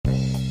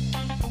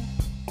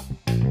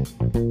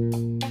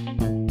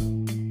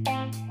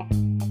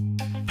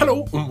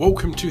Hello and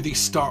welcome to the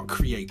Start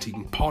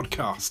Creating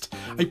podcast,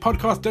 a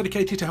podcast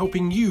dedicated to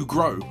helping you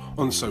grow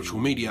on social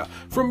media,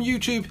 from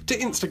YouTube to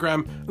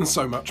Instagram and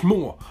so much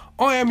more.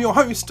 I am your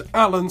host,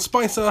 Alan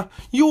Spicer,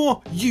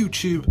 your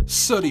YouTube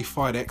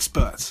certified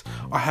expert.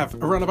 I have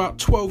around about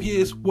 12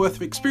 years worth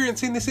of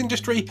experience in this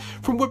industry,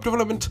 from web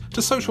development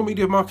to social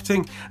media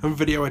marketing and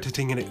video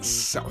editing in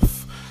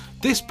itself.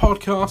 This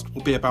podcast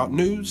will be about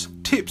news,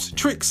 tips,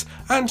 tricks,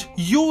 and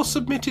your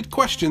submitted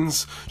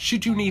questions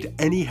should you need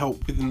any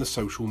help within the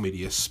social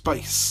media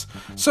space.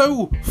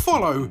 So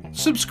follow,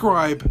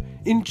 subscribe,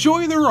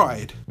 enjoy the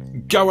ride,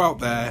 go out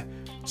there,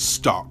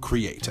 start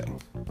creating.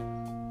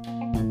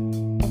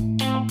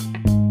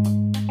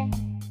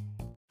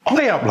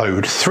 I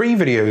upload 3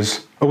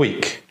 videos a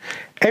week,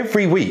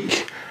 every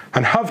week,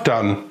 and have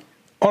done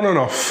on and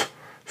off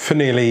for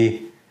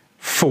nearly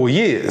 4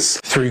 years.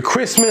 Through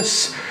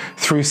Christmas,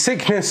 through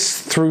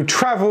sickness, through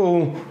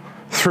travel,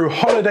 through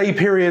holiday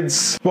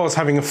periods, whilst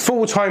having a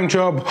full-time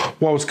job,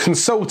 whilst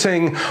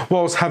consulting,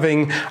 whilst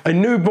having a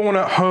newborn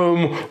at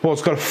home,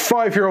 whilst got a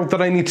 5-year-old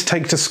that I need to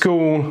take to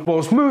school,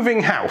 whilst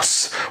moving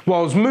house,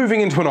 whilst moving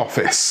into an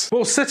office,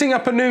 whilst setting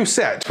up a new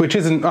set, which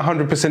isn't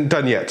 100%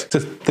 done yet.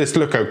 Does this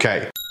look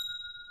okay?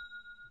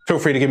 Feel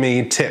free to give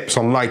me tips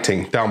on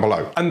lighting down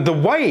below. And the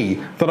way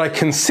that I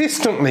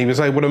consistently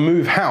was able to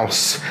move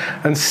house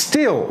and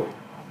still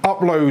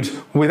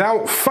upload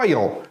without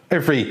fail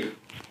every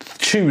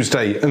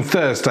Tuesday and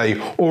Thursday,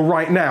 or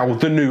right now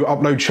the new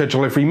upload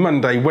schedule every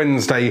Monday,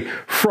 Wednesday,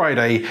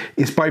 Friday,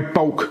 is by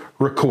bulk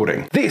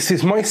recording. This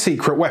is my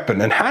secret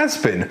weapon and has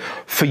been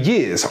for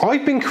years.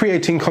 I've been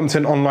creating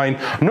content online,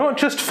 not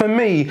just for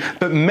me,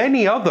 but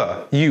many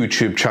other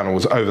YouTube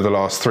channels over the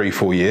last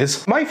 3-4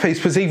 years. My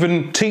face was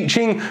even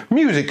teaching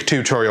music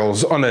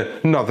tutorials on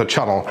another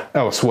channel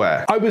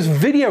elsewhere. I was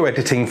video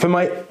editing for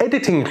my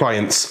editing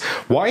clients.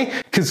 Why?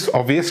 Because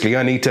obviously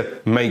I need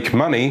to make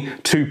money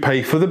to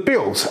pay for the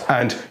bills,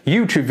 and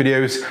YouTube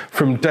videos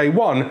from day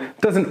one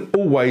doesn't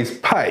always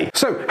pay.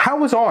 So how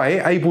was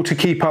I able to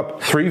keep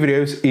up 3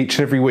 videos each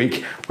and every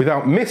week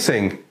without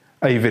missing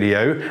a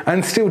video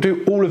and still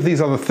do all of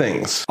these other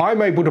things?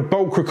 I'm able to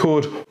bulk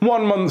record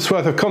 1 month's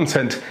worth of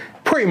content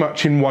pretty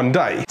much in 1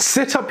 day.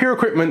 Set up your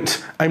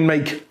equipment and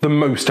make the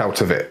most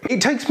out of it.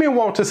 It takes me a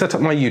while to set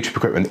up my YouTube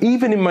equipment,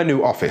 even in my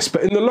new office,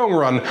 but in the long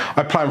run,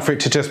 I plan for it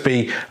to just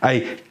be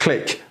a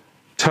click,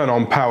 turn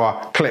on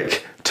power,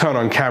 click, turn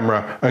on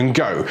camera and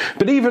go.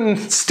 But even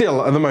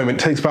still, at the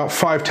moment, it takes about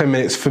 5-10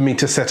 minutes for me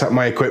to set up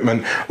my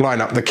equipment,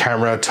 line up the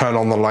camera, turn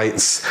on the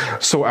lights,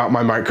 sort out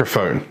my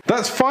microphone.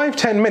 That's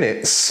 5-10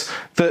 minutes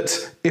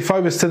that if I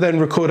was to then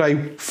record a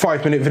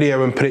 5-minute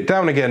video and put it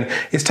down again,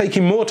 it's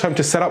taking more time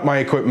to set up my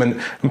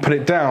equipment and put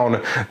it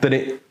down than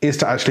it is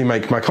to actually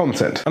make my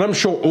content. And I'm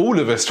sure all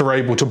of us are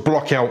able to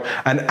block out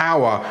an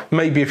hour,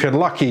 maybe if you're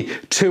lucky,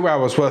 2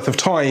 hours worth of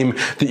time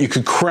that you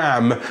could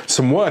cram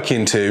some work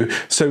into.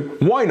 So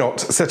why not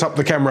set up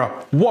the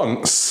camera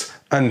once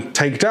and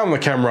take down the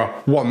camera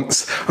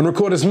once and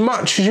record as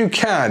much as you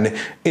can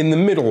in the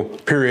middle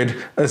period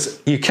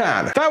as you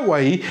can. That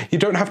way, you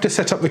don't have to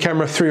set up the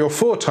camera 3 or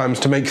 4 times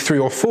to make 3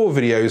 or 4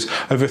 videos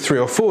over 3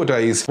 or 4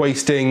 days,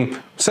 wasting,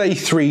 say,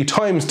 3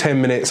 times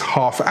 10 minutes,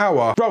 half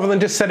hour, rather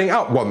than just setting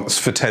up once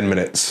for 10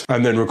 minutes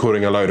and then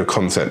recording a load of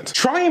content.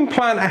 Try and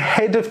plan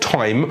ahead of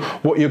time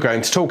what you're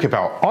going to talk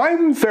about.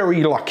 I'm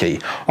very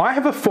lucky. I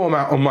have a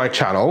format on my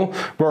channel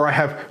where I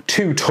have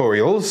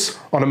tutorials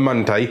on a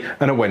Monday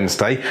and a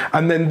Wednesday,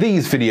 and then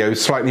these videos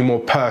slightly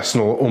more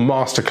personal or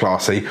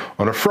masterclassy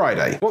on a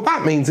Friday. What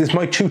that means is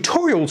my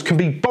tutorials can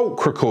be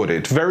bulk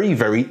recorded very,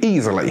 very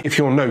easily. If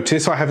you'll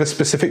notice, I have a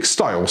specific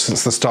style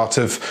since the start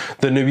of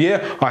the new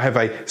year. I have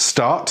a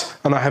start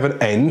and I have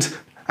an end,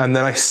 and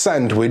then I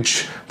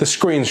sandwich the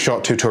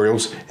screenshot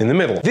tutorials in the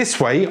middle. This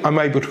way, I'm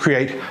able to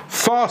create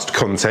fast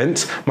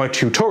content, my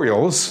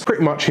tutorials,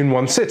 pretty much in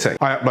one sitting.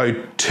 I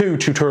upload 2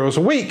 tutorials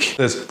a week.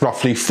 There's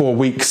roughly 4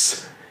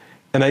 weeks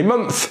in a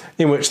month,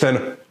 in which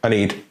then I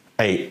need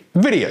 8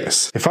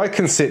 videos. If I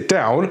can sit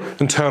down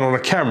and turn on a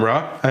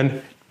camera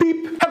and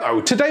beep, hello,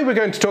 today we're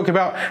going to talk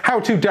about how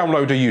to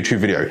download a YouTube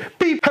video.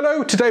 Beep,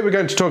 hello, today we're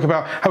going to talk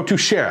about how to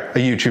share a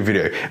YouTube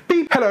video.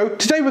 Beep, hello,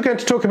 today we're going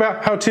to talk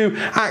about how to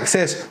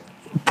access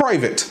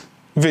private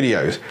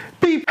videos.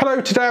 Beep, hello,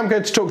 today I'm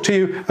going to talk to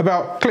you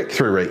about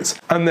click-through rates.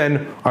 And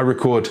then I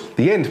record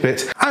the end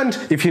bit. And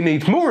if you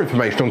need more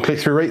information on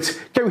click-through rates,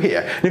 go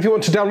here. And if you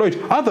want to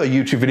download other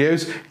YouTube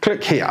videos,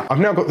 click here. I've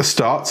now got the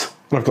start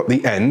and I've got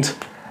the end,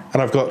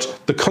 and I've got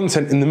the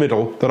content in the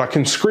middle that I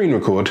can screen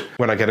record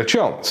when I get a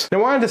chance.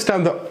 Now, I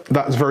understand that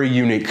that's very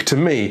unique to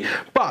me,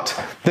 but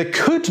there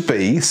could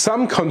be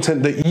some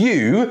content that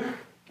you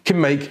can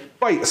make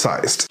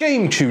bite-sized.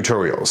 Game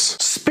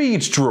tutorials,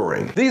 speed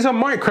drawing. These are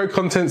micro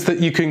contents that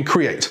you can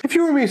create. If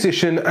you're a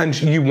musician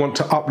and you want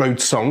to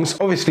upload songs,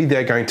 obviously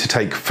they're going to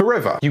take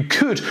forever. You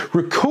could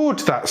record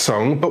that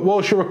song, but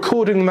whilst you're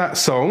recording that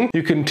song,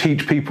 you can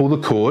teach people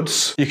the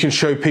chords, you can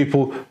show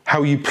people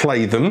how you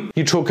play them,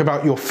 you talk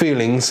about your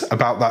feelings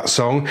about that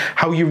song,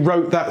 how you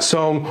wrote that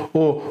song,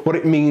 or what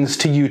it means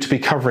to you to be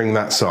covering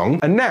that song.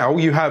 And now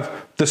you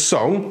have the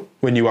song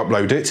when you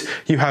upload it,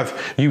 you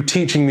have you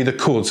teaching me the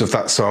chords of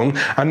that song,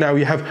 and now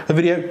you have a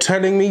video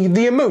telling me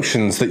the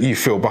emotions that you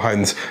feel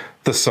behind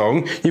the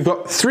song. You've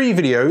got 3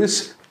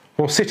 videos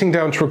while sitting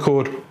down to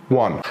record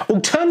 1.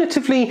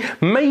 Alternatively,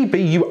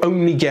 maybe you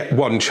only get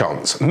 1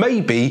 chance.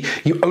 Maybe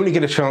you only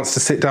get a chance to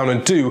sit down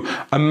and do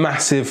a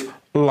massive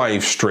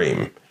live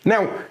stream.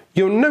 Now,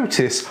 you'll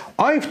notice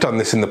I've done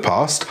this in the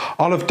past.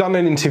 I'll have done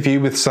an interview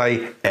with,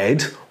 say,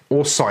 Ed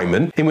or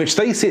Simon, in which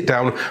they sit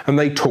down and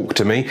they talk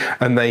to me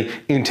and they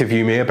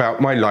interview me about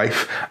my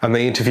life and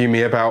they interview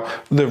me about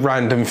the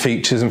random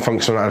features and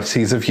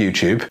functionalities of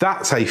YouTube.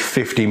 That's a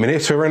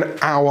 50-minute or an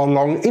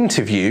hour-long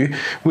interview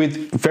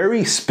with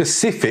very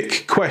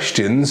specific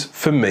questions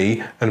for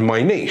me and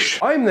my niche.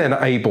 I'm then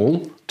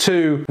able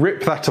to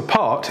rip that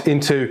apart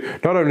into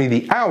not only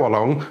the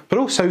hour-long, but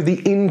also the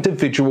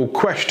individual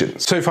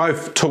questions. So if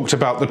I've talked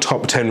about the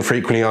top 10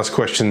 frequently asked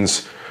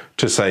questions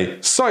to, say,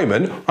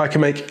 Simon, I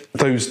can make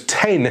those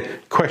 10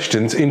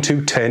 questions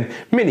into 10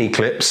 mini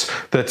clips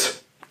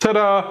that,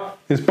 ta-da,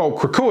 is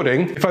bulk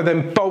recording. If I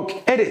then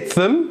bulk edit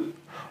them,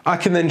 I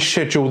can then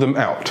schedule them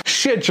out.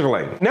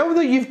 Scheduling. Now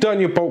that you've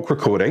done your bulk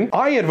recording,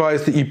 I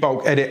advise that you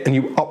bulk edit and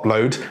you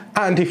upload,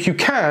 and if you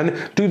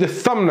can, do the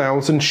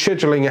thumbnails and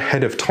scheduling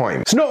ahead of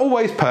time. It's not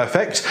always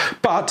perfect,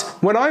 but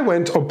when I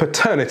went on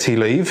paternity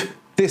leave,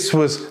 this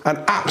was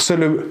an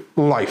absolute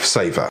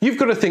lifesaver. You've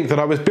got to think that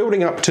I was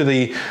building up to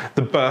the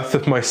birth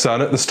of my son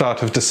at the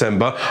start of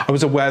December. I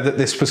was aware that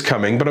this was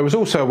coming, but I was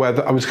also aware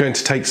that I was going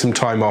to take some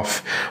time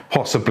off,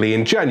 possibly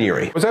in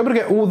January. I was able to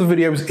get all the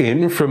videos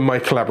in from my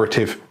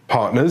collaborative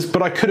partners,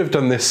 but I could have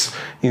done this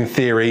in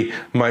theory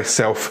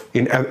myself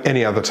in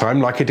any other time,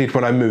 like I did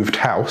when I moved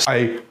house.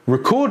 I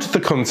record the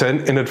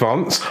content in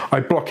advance.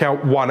 I block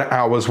out 1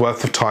 hour's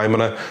worth of time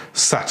on a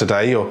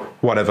Saturday or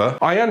whatever.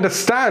 I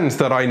understand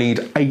that I need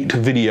 8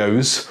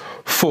 videos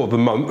for the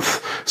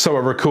month, so I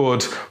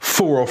record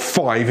 4 or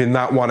 5 in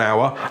that 1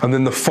 hour, and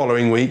then the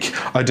following week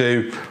I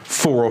do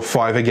 4 or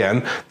 5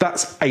 again.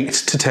 That's 8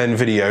 to 10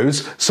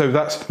 videos, so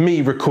that's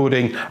me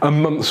recording a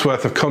month's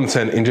worth of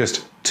content in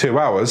just 2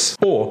 hours,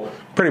 or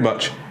pretty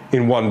much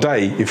in 1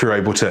 day if you're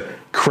able to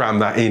cram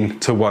that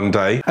into 1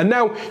 day. And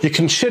now you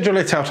can schedule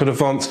it out in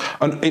advance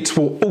and it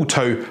will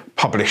auto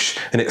publish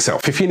in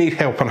itself. If you need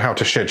help on how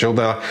to schedule,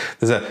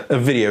 there's a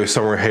video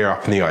somewhere here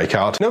up in the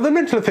iCard. Now the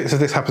mental effects of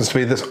this happens to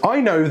be that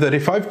I know that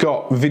if I've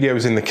got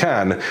videos in the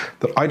can,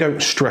 that I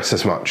don't stress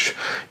as much.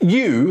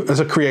 You as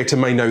a creator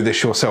may know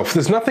this yourself.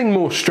 There's nothing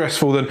more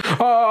stressful than,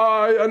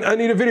 I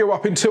need a video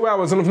up in 2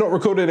 hours and I've not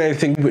recorded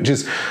anything, which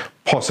is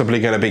possibly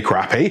going to be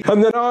crappy.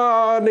 And then,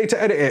 I need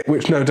to edit it,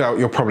 which no doubt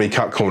you'll probably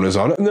cut corners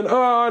on. And then,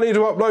 I need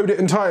to upload it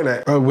and title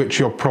it, which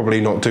you'll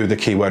probably not do the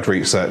keyword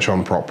research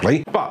on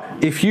properly. But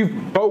if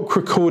you've bulk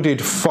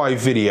recorded 5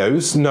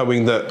 videos,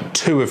 knowing that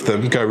 2 of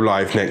them go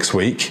live next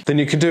week, then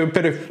you can do a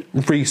bit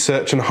of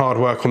research and hard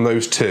work on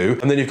those 2.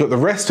 And then you've got the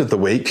rest of the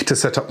week to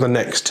set up the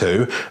next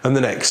 2 and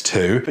the next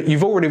 2. But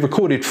you've already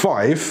recorded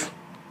 5.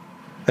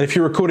 And if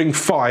you're recording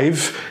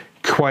 5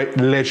 quite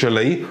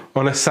leisurely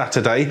on a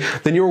Saturday,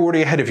 then you're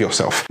already ahead of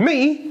yourself.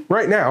 Me,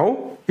 right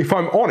now, if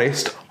I'm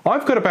honest,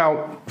 I've got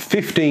about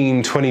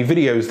 15, 20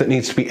 videos that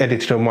needs to be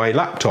edited on my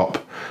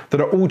laptop that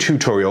are all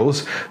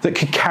tutorials that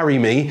could carry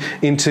me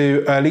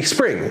into early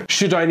spring.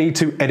 Should I need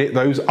to edit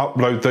those,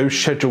 upload those,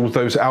 schedule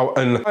those out,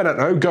 and I don't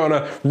know, go on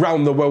a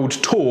round the world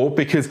tour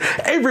because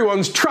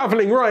everyone's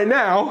traveling right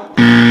now,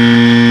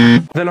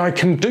 then I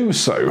can do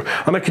so,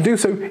 and I can do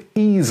so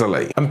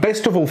easily. And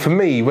best of all for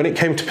me, when it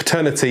came to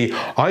paternity,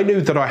 I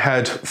knew that I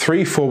had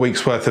 3-4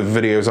 weeks worth of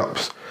videos up,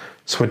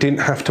 so I didn't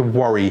have to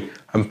worry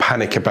and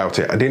panic about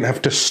it. I didn't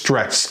have to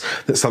stress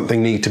that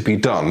something needed to be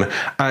done,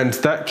 and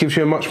that gives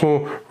you a much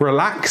more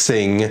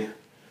relaxing,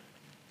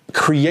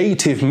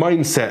 creative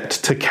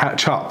mindset to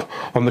catch up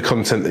on the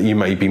content that you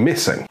may be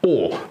missing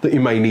or that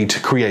you may need to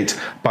create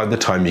by the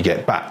time you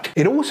get back.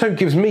 It also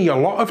gives me a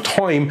lot of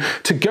time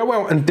to go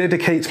out and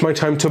dedicate my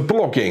time to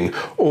blogging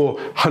or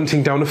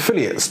hunting down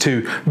affiliates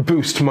to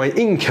boost my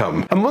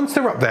income. And once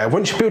they're up there,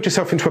 once you build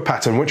yourself into a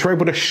pattern, once you're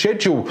able to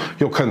schedule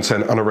your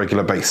content on a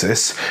regular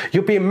basis,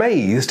 you'll be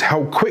amazed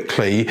how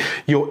quickly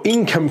your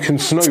income can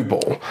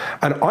snowball.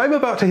 And I'm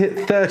about to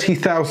hit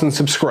 30,000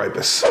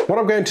 subscribers. What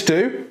I'm going to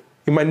do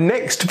in my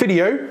next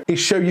video is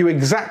show you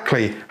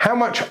exactly how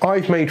much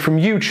I've made from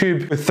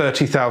YouTube with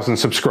 30,000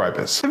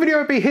 subscribers. The video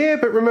will be here,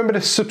 but remember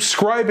to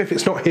subscribe if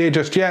it's not here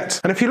just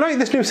yet. And if you like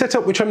this new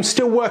setup, which I'm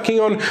still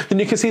working on, then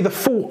you can see the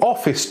full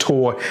office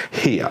tour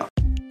here.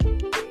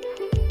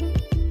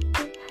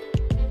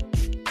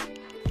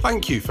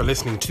 Thank you for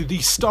listening to the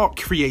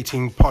Start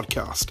Creating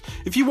podcast.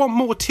 If you want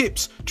more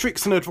tips,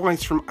 tricks and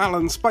advice from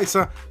Alan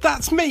Spicer,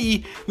 that's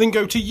me, then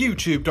go to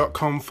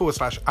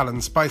youtube.com/Alan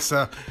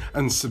Spicer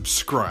and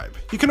subscribe.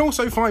 You can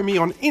also find me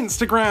on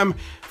Instagram,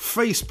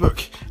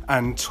 Facebook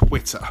and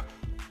Twitter.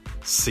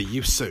 See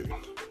you soon.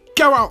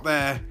 Go out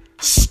there,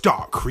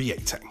 start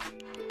creating.